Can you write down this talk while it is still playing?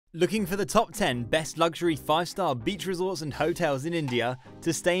Looking for the top 10 best luxury 5-star beach resorts and hotels in India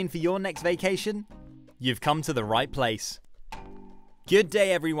to stay in for your next vacation? You've come to the right place. Good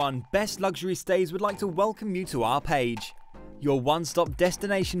day everyone, Best Luxury Stays would like to welcome you to our page, your one-stop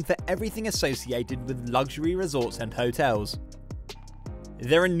destination for everything associated with luxury resorts and hotels.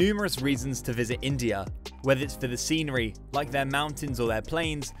 There are numerous reasons to visit India, whether it's for the scenery, like their mountains or their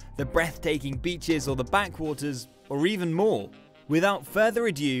plains, the breathtaking beaches or the backwaters, or even more. Without further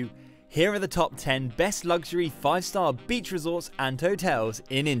ado, here are the top 10 best luxury 5-star beach resorts and hotels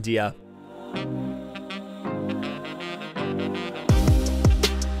in India.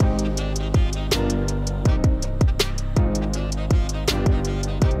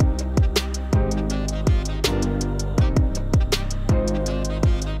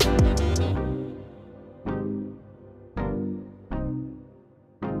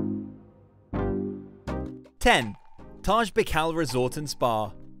 (10) Taj Bekal Resort and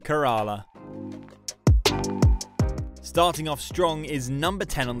Spa, Kerala. Starting off strong is number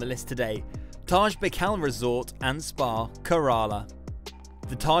 10 on the list today, Taj Bekal Resort and Spa, Kerala.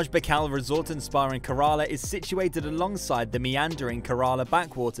 The Taj Bekal Resort and Spa in Kerala is situated alongside the meandering Kerala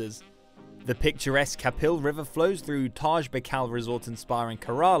backwaters. The picturesque Kapil River flows through Taj Bekal Resort and Spa in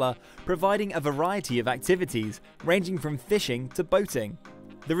Kerala, providing a variety of activities, ranging from fishing to boating.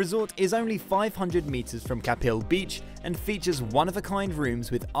 The resort is only 500 meters from Kapil Beach and features one-of-a-kind rooms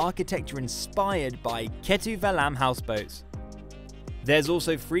with architecture inspired by Ketu houseboats. There's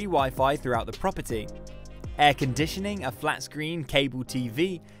also free Wi-Fi throughout the property. Air conditioning, a flat-screen cable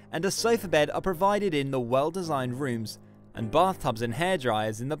TV, and a sofa bed are provided in the well-designed rooms, and bathtubs and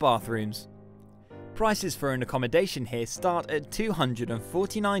hairdryers in the bathrooms. Prices for an accommodation here start at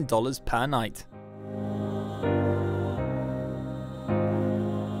 $249 per night.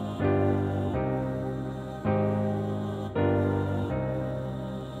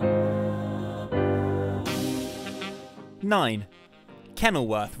 (9)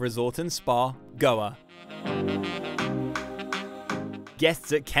 Kenilworth Resort and Spa, Goa.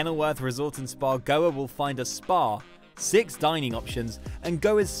 Guests at Kenilworth Resort and Spa, Goa will find a spa, 6 dining options, and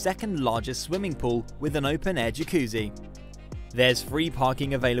Goa's second largest swimming pool with an open-air jacuzzi. There's free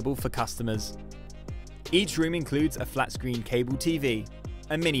parking available for customers. Each room includes a flat-screen cable TV,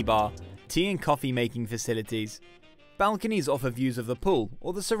 a minibar, tea and coffee making facilities. Balconies offer views of the pool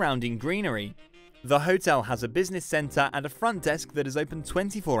or the surrounding greenery. The hotel has a business centre and a front desk that is open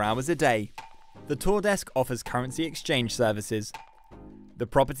 24 hours a day. The tour desk offers currency exchange services. The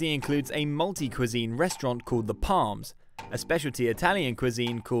property includes a multi-cuisine restaurant called The Palms, a specialty Italian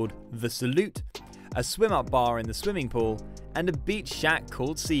cuisine called The Salute, a swim-up bar in the swimming pool, and a beach shack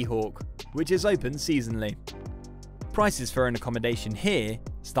called Seahawk, which is open seasonally. Prices for an accommodation here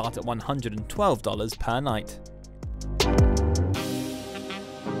start at $112 per night.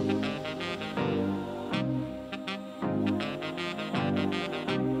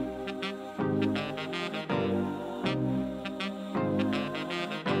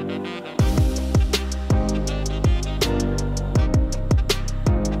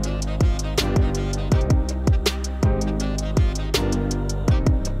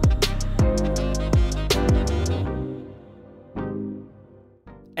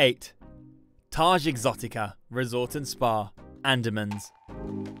 (8) Taj Exotica Resort and Spa, Andamans.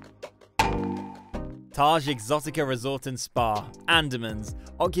 Taj Exotica Resort and Spa, Andamans,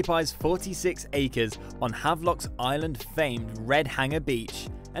 occupies 46 acres on Havelock's island-famed Red Hanger Beach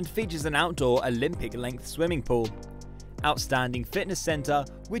and features an outdoor Olympic-length swimming pool, outstanding fitness centre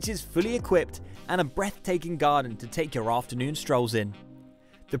which is fully equipped, and a breathtaking garden to take your afternoon strolls in.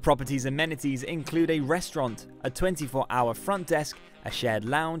 The property's amenities include a restaurant, a 24-hour front desk, a shared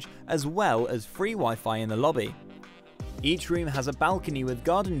lounge, as well as free Wi-Fi in the lobby. Each room has a balcony with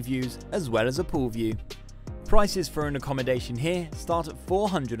garden views as well as a pool view. Prices for an accommodation here start at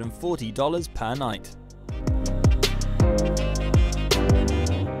 $440 per night.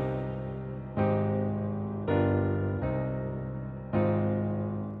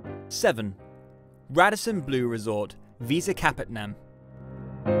 (7) Radisson Blu Resort, Visakhapatnam.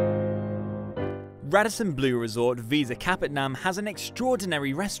 Radisson Blu Resort Visakhapatnam has an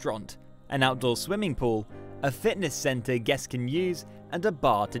extraordinary restaurant, an outdoor swimming pool, a fitness centre guests can use, and a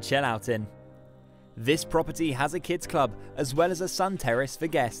bar to chill out in. This property has a kids club as well as a sun terrace for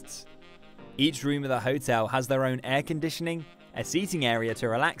guests. Each room of the hotel has their own air conditioning, a seating area to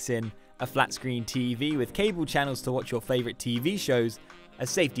relax in, a flat screen TV with cable channels to watch your favourite TV shows, a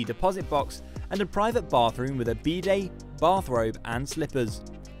safety deposit box, and a private bathroom with a bidet, bathrobe and slippers.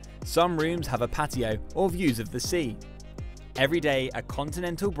 Some rooms have a patio or views of the sea. Every day, a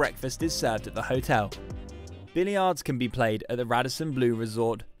continental breakfast is served at the hotel. billiards can be played at the Radisson Blu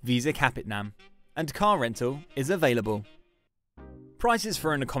Resort Visakhapatnam, and car rental is available. Prices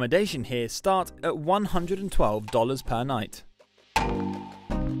for an accommodation here start at $112 per night.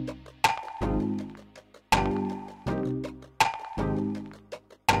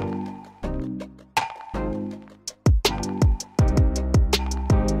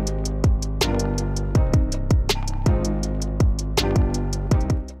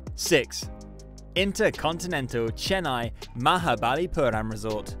 Six. InterContinental Chennai Mahabalipuram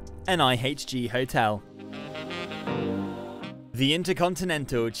Resort, an IHG hotel. The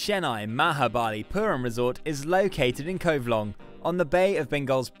InterContinental Chennai Mahabalipuram Resort is located in Kovalong, on the Bay of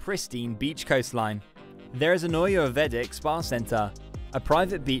Bengal's pristine beach coastline. There is an Ayurvedic spa centre, a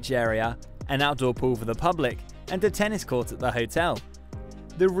private beach area, an outdoor pool for the public, and a tennis court at the hotel.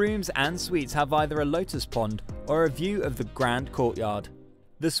 The rooms and suites have either a lotus pond or a view of the grand courtyard.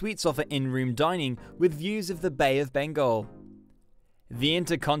 The suites offer in-room dining with views of the Bay of Bengal. The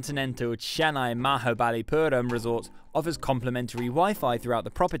InterContinental Chennai Mahabalipuram Resort offers complimentary Wi-Fi throughout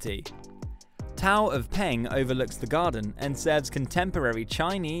the property. Tao of Peng overlooks the garden and serves contemporary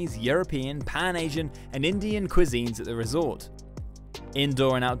Chinese, European, Pan-Asian and Indian cuisines at the resort.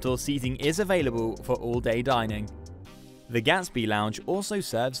 Indoor and outdoor seating is available for all-day dining. The Gatsby Lounge also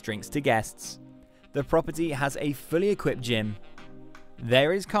serves drinks to guests. The property has a fully equipped gym.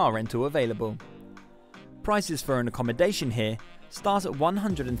 There is car rental available. Prices for an accommodation here start at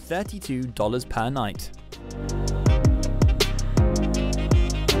 $132 per night.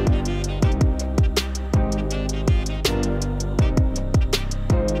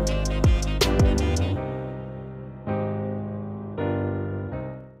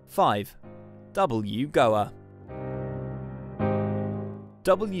 Five. W Goa.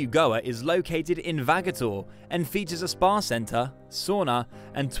 W Goa is located in Vagator and features a spa centre, sauna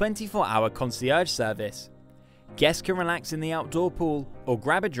and 24-hour concierge service. Guests can relax in the outdoor pool or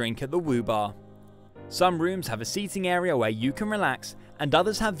grab a drink at the Woo Bar. Some rooms have a seating area where you can relax and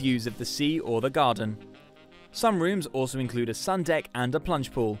others have views of the sea or the garden. Some rooms also include a sun deck and a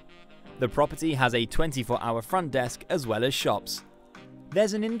plunge pool. The property has a 24-hour front desk as well as shops.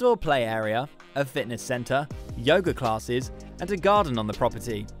 There's an indoor play area, a fitness centre, yoga classes, and a garden on the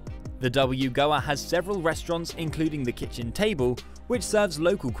property. The W Goa has several restaurants including the Kitchen Table, which serves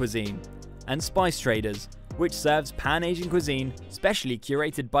local cuisine, and Spice Traders, which serves Pan-Asian cuisine specially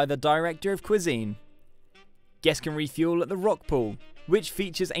curated by the Director of Cuisine. Guests can refuel at the Rock Pool, which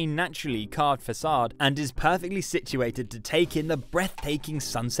features a naturally carved facade and is perfectly situated to take in the breathtaking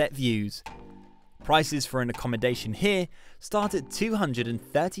sunset views. Prices for an accommodation here start at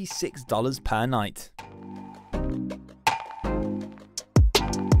 $236 per night.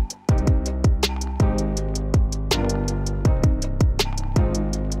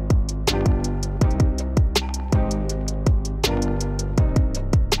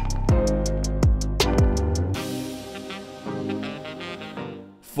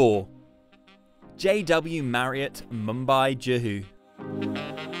 Four. JW Marriott Mumbai Juhu.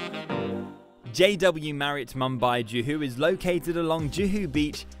 JW Marriott Mumbai Juhu is located along Juhu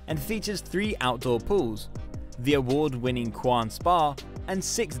Beach and features 3 outdoor pools, the award-winning Kwan Spa, and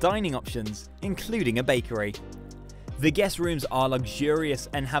 6 dining options, including a bakery. The guest rooms are luxurious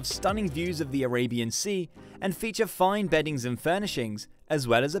and have stunning views of the Arabian Sea and feature fine beddings and furnishings, as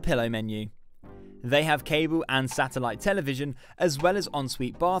well as a pillow menu. They have cable and satellite television, as well as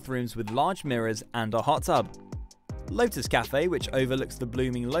ensuite bathrooms with large mirrors and a hot tub. Lotus Cafe, which overlooks the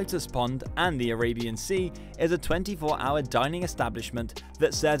blooming lotus pond and the Arabian Sea, is a 24-hour dining establishment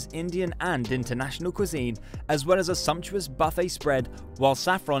that serves Indian and international cuisine, as well as a sumptuous buffet spread, while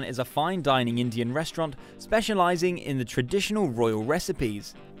Saffron is a fine dining Indian restaurant specializing in the traditional royal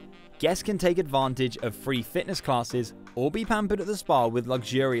recipes. Guests can take advantage of free fitness classes or be pampered at the spa with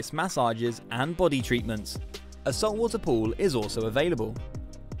luxurious massages and body treatments. A saltwater pool is also available.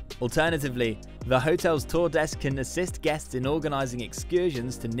 Alternatively, the hotel's tour desk can assist guests in organising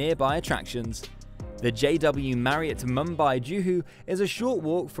excursions to nearby attractions. The JW Marriott Mumbai Juhu is a short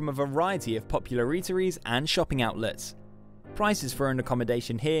walk from a variety of popular eateries and shopping outlets. Prices for an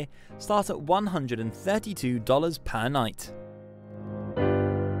accommodation here start at $132 per night.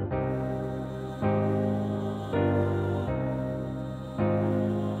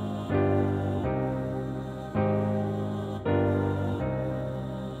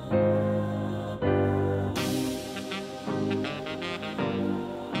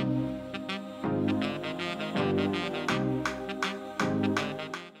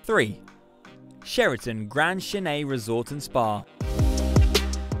 Three. Sheraton Grand Chennai Resort and Spa.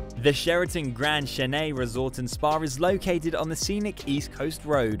 The Sheraton Grand Chennai Resort and Spa is located on the scenic East Coast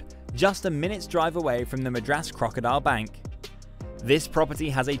Road, just a minute's drive away from the Madras Crocodile Bank. This property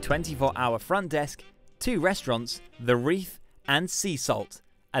has a 24-hour front desk, 2 restaurants, The Reef and Sea Salt,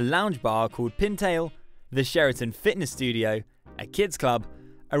 a lounge bar called Pintail, the Sheraton Fitness Studio, a kids club,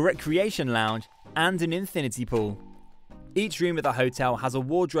 a recreation lounge and an infinity pool. Each room at the hotel has a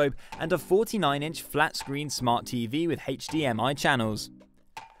wardrobe and a 49-inch flat-screen smart TV with HDMI channels.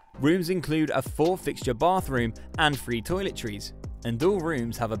 Rooms include a 4-fixture bathroom and 3 toiletries, and all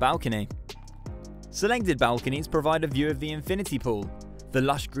rooms have a balcony. Selected balconies provide a view of the infinity pool, the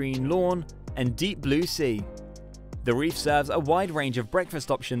lush green lawn, and deep blue sea. The Reef serves a wide range of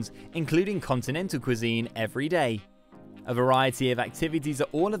breakfast options, including continental cuisine every day. A variety of activities are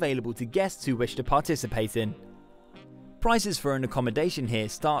all available to guests who wish to participate in. Prices for an accommodation here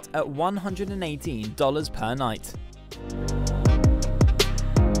start at $118 per night.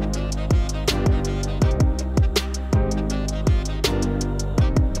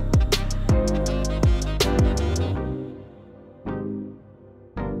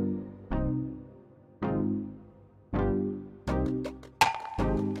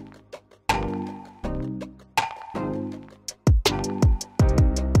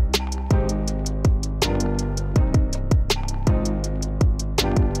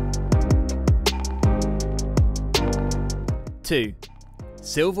 Two,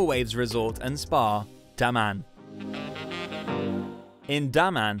 Silver Waves Resort and Spa, Daman. In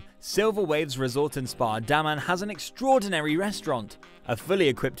Daman, Silver Waves Resort and Spa Daman has an extraordinary restaurant, a fully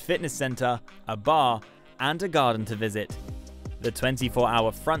equipped fitness centre, a bar, and a garden to visit. The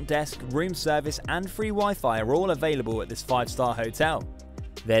 24-hour front desk, room service, and free Wi-Fi are all available at this 5-star hotel.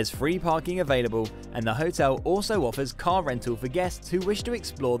 There's free parking available, and the hotel also offers car rental for guests who wish to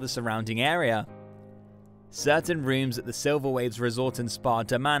explore the surrounding area. Certain rooms at the Silver Waves Resort and Spa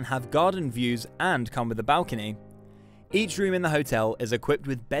Daman have garden views and come with a balcony. Each room in the hotel is equipped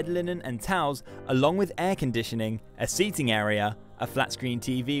with bed linen and towels, along with air conditioning, a seating area, a flat-screen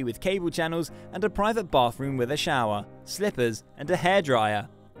TV with cable channels, and a private bathroom with a shower, slippers, and a hairdryer.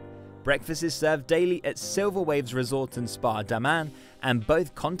 Breakfast is served daily at Silver Waves Resort and Spa Daman, and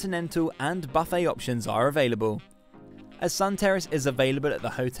both continental and buffet options are available. A sun terrace is available at the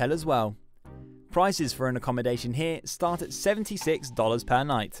hotel as well. Prices for an accommodation here start at $76 per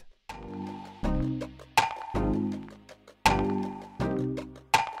night.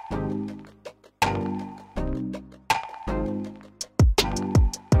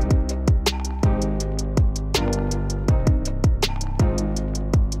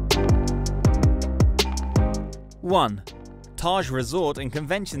 One, Taj Resort and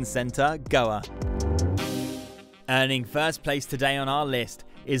Convention Centre, Goa. Earning first place today on our list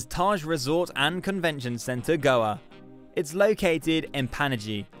is Taj Resort and Convention Centre, Goa. It's located in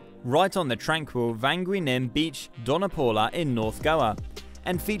Panaji, right on the tranquil Vanguinim Beach, Donapaula in North Goa,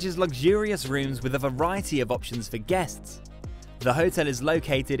 and features luxurious rooms with a variety of options for guests. The hotel is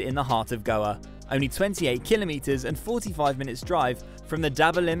located in the heart of Goa, only 28 kilometers and 45 minutes drive from the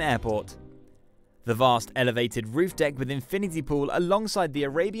Dabalim airport. The vast elevated roof deck with infinity pool alongside the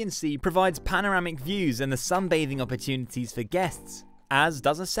Arabian Sea provides panoramic views and the sunbathing opportunities for guests, as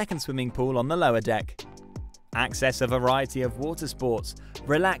does a second swimming pool on the lower deck. Access a variety of water sports,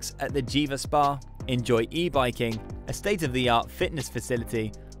 relax at the Jiva Spa, enjoy e-biking, a state-of-the-art fitness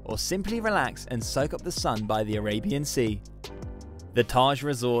facility, or simply relax and soak up the sun by the Arabian Sea. The Taj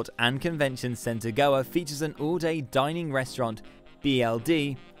Resort and Convention Centre Goa features an all-day dining restaurant,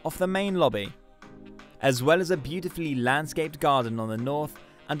 BLD, off the main lobby, as well as a beautifully landscaped garden on the north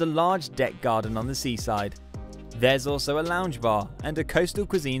and a large deck garden on the seaside. There's also a lounge bar and a coastal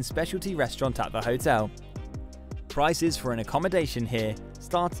cuisine specialty restaurant at the hotel. Prices for an accommodation here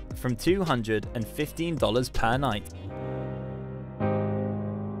start from $215 per night.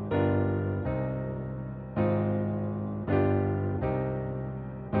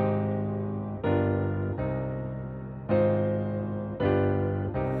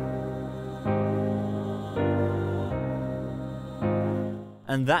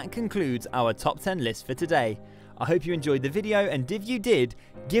 And that concludes our top 10 list for today. I hope you enjoyed the video, and if you did,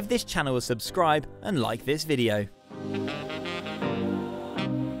 give this channel a subscribe and like this video.